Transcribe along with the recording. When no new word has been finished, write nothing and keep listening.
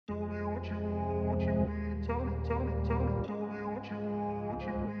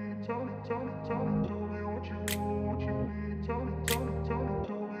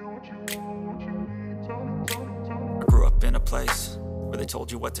place where they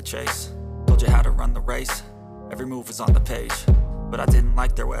told you what to chase, told you how to run the race. Every move was on the page, but I didn't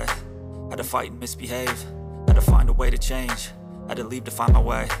like their way. Had to fight and misbehave, had to find a way to change, had to leave to find my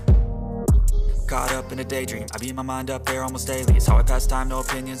way. Caught up in a daydream, I beat my mind up there almost daily. It's how I pass time, no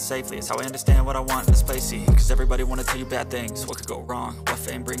opinions safely. It's how I understand what I want in this place, see. Cause everybody wanna tell you bad things, what could go wrong, what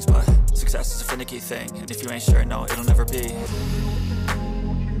fame brings. But success is a finicky thing, and if you ain't sure, no, it'll never be.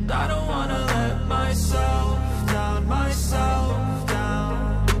 I don't wanna let myself down, myself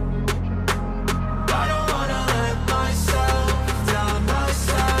down. I don't wanna let myself down,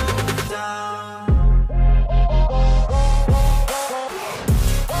 myself down.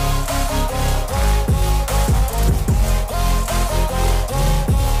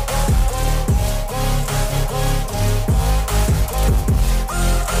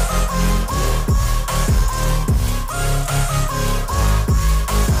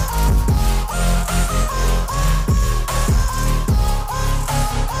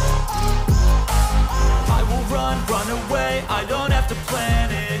 I don't have to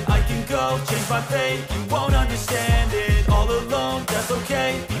plan it, I can go change my fate. You won't understand it, all alone, that's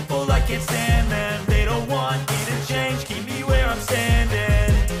okay. People I can't stand them, they don't want me to change. Keep me where I'm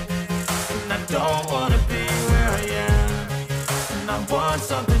standing, and I don't wanna be where I am. And I want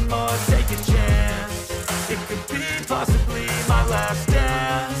something more, take a chance. It could be possibly my last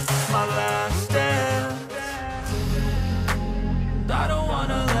dance, my last dance. And I don't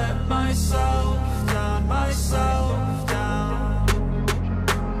wanna let myself down, myself.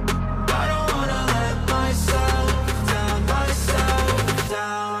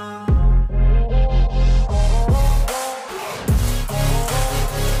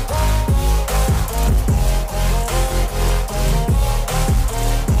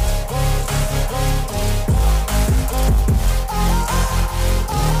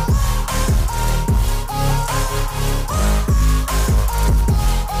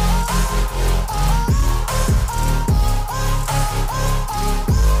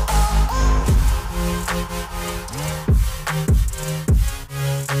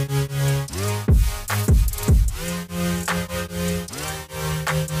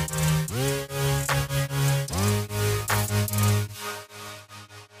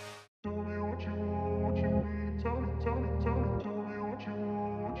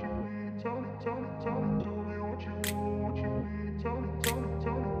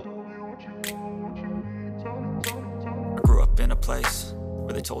 I grew up in a place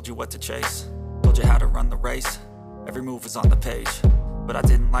where they told you what to chase, told you how to run the race. Every move was on the page, but I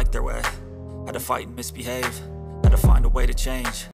didn't like their way. Had to fight and misbehave, had to find a way to change.